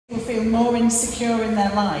feel more insecure in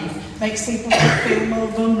their life, makes people feel more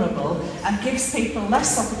vulnerable, and gives people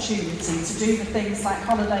less opportunity to do the things like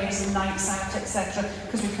holidays and nights out, etc.,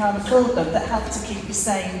 because we can't afford them, that help to keep you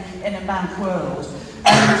sane in a mad world.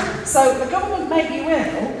 So the government make you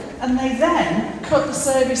ill, and they then cut the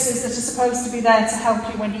services that are supposed to be there to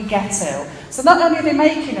help you when you get ill. So not only are they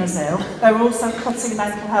making us ill, they're also cutting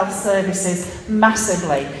mental health services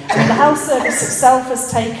massively. I mean, the health service itself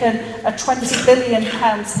has taken a £20 billion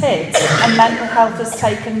hit, and mental health has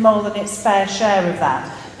taken more than its fair share of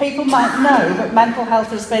that. People might know that mental health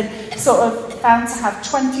has been sort of found to have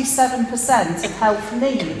 27% of health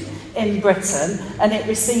need in Britain, and it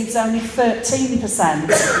receives only 13%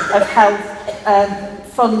 of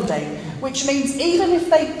health funding, which means even if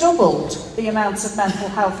they doubled the amount of mental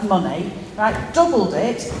health money, right, doubled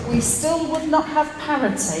it, we still would not have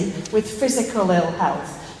parity with physical ill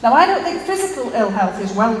health. Now, I don't think physical ill health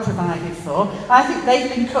is well provided for. I think they've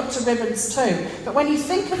been cut to ribbons too. But when you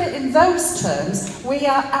think of it in those terms, we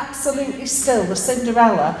are absolutely still the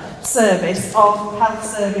Cinderella service of health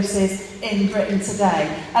services in Britain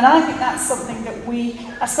today. And I think that's something that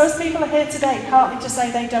I suppose people are here today partly to say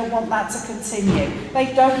they don't want that to continue.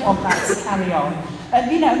 They don't want that to carry on. And,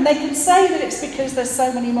 you know, and they can say that it's because there's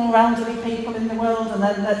so many more elderly people in the world, and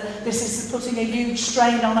then that this is putting a huge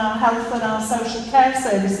strain on our health and our social care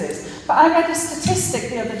services. But I read a statistic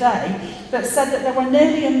the other day that said that there were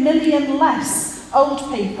nearly 1 million less old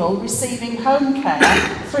people receiving home care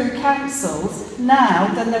through councils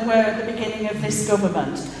now than there were at the beginning of this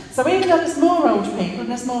government. So even though there's more old people, and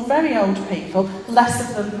there's more very old people, less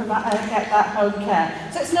of them get that home care.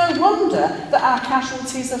 So it's no wonder that our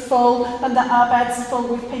casualties are full, and that our beds are full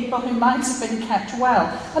with people who might have been kept well.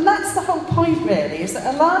 And that's the whole point, really, is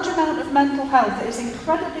that a large amount of mental health that is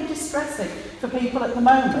incredibly distressing for people at the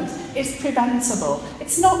moment is preventable.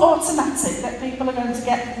 It's not automatic that people are going to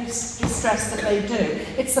get this distress that they do.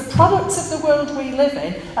 It's the product of the world we live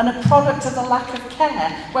in, and a product of the lack of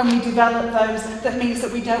care when we develop those that means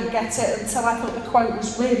that we don't get it until, I thought the quote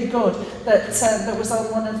was really good, that was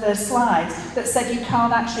on one of the slides, that said you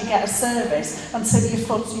can't actually get a service until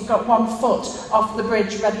you've got 1 foot off the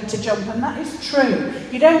bridge ready to jump, and that is true.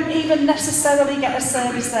 You don't even necessarily get a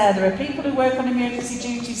service there. There are people who work on emergency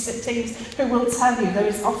duty teams who will tell you there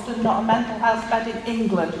is often not a mental health bed in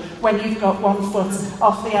England when you've got 1 foot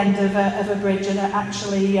off the end of a bridge and are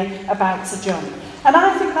actually about to jump. And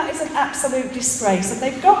I think that is an absolute disgrace, and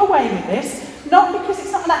they've got away with this. Not because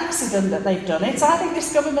it's not an accident that they've done it. I think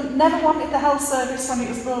this government never wanted the health service when it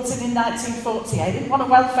was brought in 1948. They didn't want a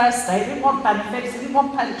welfare state, they didn't want benefits, they didn't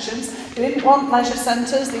want pensions, they didn't want leisure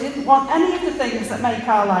centres, they didn't want any of the things that make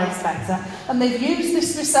our lives better. And they've used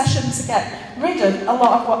this recession to get rid of a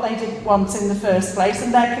lot of what they didn't want in the first place,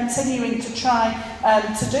 and they're continuing to try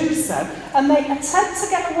to do so. And they attempt to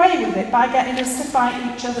get away with it by getting us to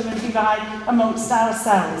fight each other and divide amongst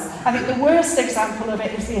ourselves. I think the worst example of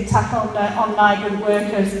it is the attack on migrant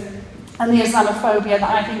workers and the Islamophobia that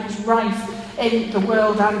I think is rife in the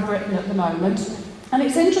world and Britain at the moment. And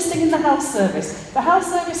it's interesting in the health service. The health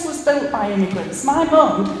service was built by immigrants. My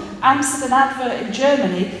mum answered an advert in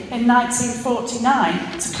Germany in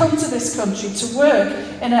 1949 to come to this country to work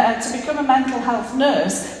to become a mental health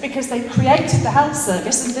nurse, because they created the health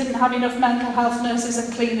service and didn't have enough mental health nurses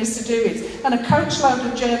and cleaners to do it. And a coachload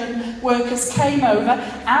of German workers came over,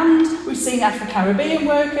 and we've seen Afro-Caribbean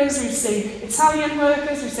workers, we've seen Italian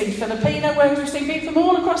workers, we've seen Filipino workers, we've seen people from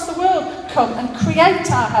all across the world come and create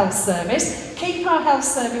our health service, keep our health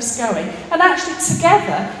service going. And actually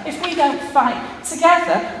together, if we don't fight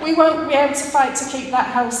together, we won't be able to fight to keep that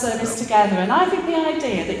health service together. And I think the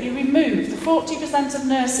idea that you remove the 40% of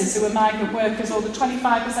nurses who are migrant workers, or the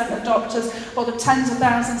 25% of doctors, or the tens of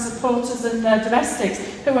thousands of porters and domestics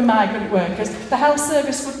who are migrant workers, the health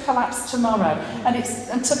service would collapse tomorrow.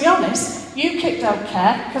 And to be honest, UKIP don't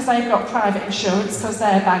care because they've got private insurance because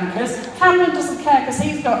they're bankers. Cameron doesn't care because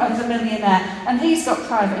he's got a millionaire and he's got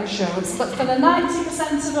private insurance. But for the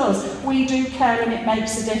 90% of us, we do care, and it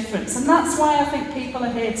makes a difference. And that's why I think people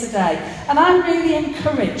are here today. And I'm really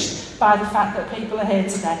encouraged by the fact that people are here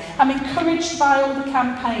today. I'm encouraged by all the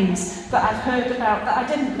campaigns that I've heard about, that I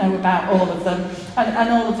didn't know about all of them, and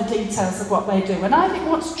all of the details of what they do. And I think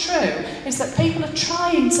what's true is that people are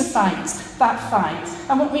trying to fight that fight,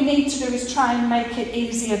 and what we need to do is try and make it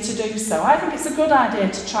easier to do so. I think it's a good idea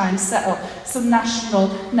to try and set up some national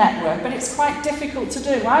network, but it's quite difficult to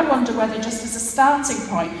do. I wonder whether, just as a starting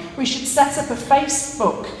point, we should set up a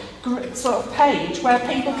Facebook sort of page where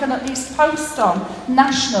people can at least post on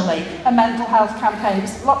nationally a mental health campaign.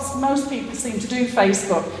 Most people seem to do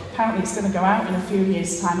Facebook Apparently it's going to go out in a few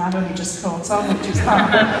years' time. I've only just caught on, which is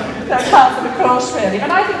part of the course, really.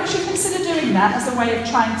 But I think we should consider doing that as a way of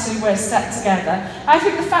trying to step together. I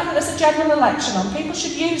think the fact that there's a general election on, people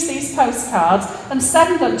should use these postcards and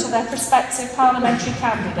send them to their prospective parliamentary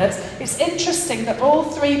candidates. It's interesting that all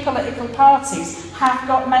three political parties have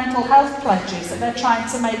got mental health pledges that they're trying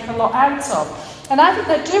to make a lot out of. And I think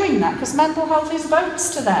they're doing that because mental health is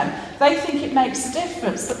votes to them. They think it makes a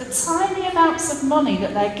difference, but the tiny amounts of money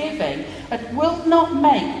that they're giving will not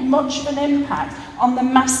make much of an impact on the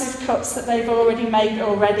massive cuts that they've already made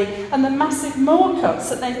and the massive more cuts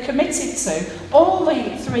that they've committed to, all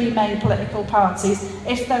the three main political parties,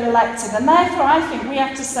 if they're elected. And therefore I think we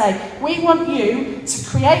have to say, we want you to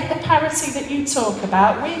create the parity that you talk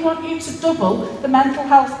about, we want you to double the mental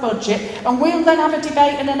health budget, and we'll then have a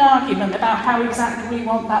debate and an argument about how exactly we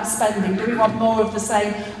want that spending. Do we want more of the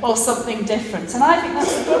same or something different? And I think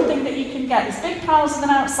that's a good thing that you can get. There's big piles of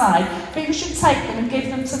them outside. People should take them and give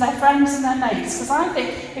them to their friends and their mates, because I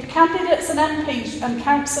think if candidates and MPs and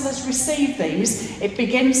councillors receive these, it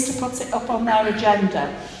begins to put it up on their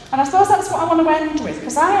agenda. And I suppose that's what I want to end with,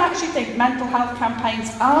 because I actually think mental health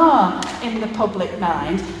campaigns are in the public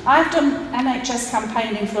mind. I've done NHS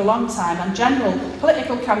campaigning for a long time and general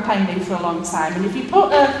political campaigning for a long time, and if you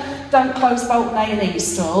put a Don't Close Bolton A&E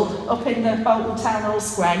stall up in the Bolton Town Hall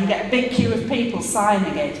Square, you get a big queue of people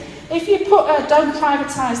signing it. If you put a Don't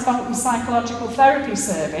Privatise Bolton Psychological Therapy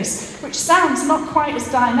Service, which sounds not quite as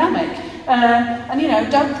dynamic,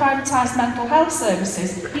 and don't privatise mental health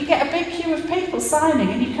services, you get a big queue of people signing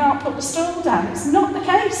and you can't put the stall down. It's not the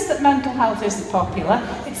case that mental health isn't popular.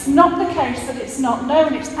 It's not the case that it's not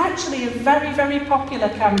known. It's actually a very, very popular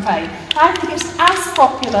campaign. I think it's as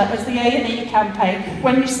popular as the A&E campaign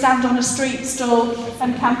when you stand on a street stall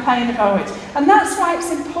and campaign about it. And that's why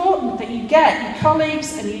it's important that you get your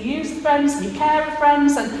colleagues and your user friends and your carer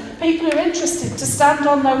friends and people who are interested to stand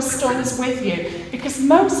on those stalls with you, because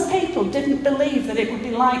most people didn't believe that it would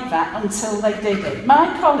be like that until they did it.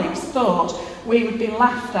 My colleagues thought we would be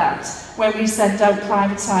laughed at when we said don't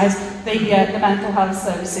privatise the mental health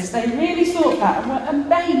services. They really thought that and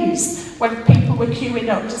were amazed when people were queuing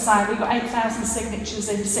up to sign. We got 8,000 signatures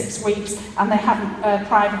in 6 weeks and they haven't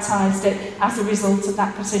privatised it as a result of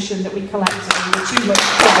that petition that we collected. We were too much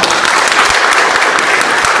trouble.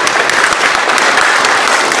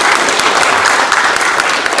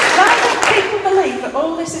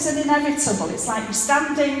 All this is an inevitable. It's like you're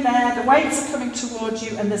standing there, the waves are coming towards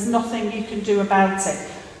you, and there's nothing you can do about it.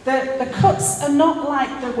 The cuts are not like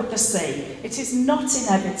the sea. It is not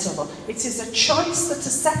inevitable. It is a choice that a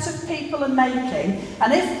set of people are making,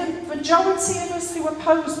 and if the majority of us who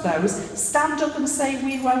oppose those stand up and say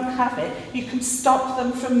we won't have it, you can stop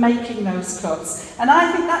them from making those cuts. And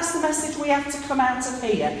I think that's the message we have to come out of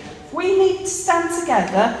here. We need to stand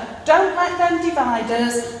together. Don't let them divide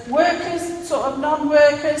us. Workers, sort of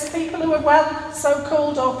non-workers, people who are well,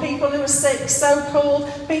 so-called, or people who are sick, so-called,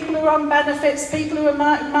 people who are on benefits, people who are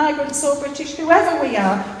migrants or British, whoever we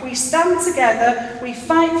are, we stand together, we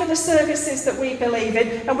fight for the services that we believe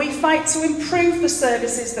in, and we fight to improve the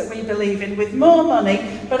services that we believe in with more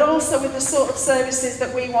money, but also with the sort of services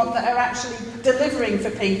that we want that are actually delivering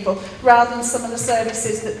for people, rather than some of the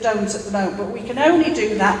services that don't at the moment. But we can only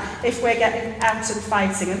do that if we're getting out and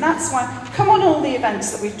fighting. And that's why, come on all the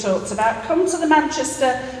events that we've talked about. Come to the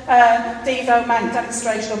Manchester Devo Manc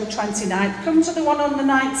demonstration on the 29th. Come to the one on the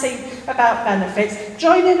 19th about benefits.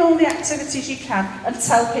 Join in all the activities you can and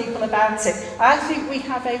tell people about it. I think we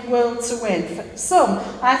have a world to win. For some,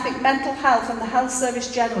 I think mental health and the health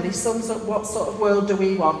service generally sums up what sort of world do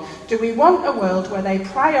we want. Do we want a world where they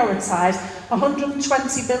prioritise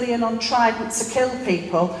 120 billion on Trident to kill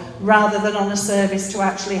people rather than on a service to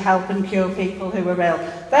actually help and cure people who are ill?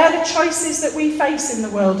 They're the choices that we face in the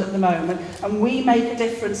world at the moment, and we make a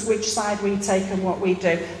difference which side we take and what we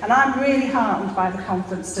do. And I'm really heartened by the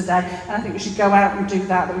conference today, and I think we should go out and do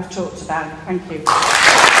that we've talked about. Thank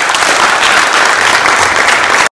you.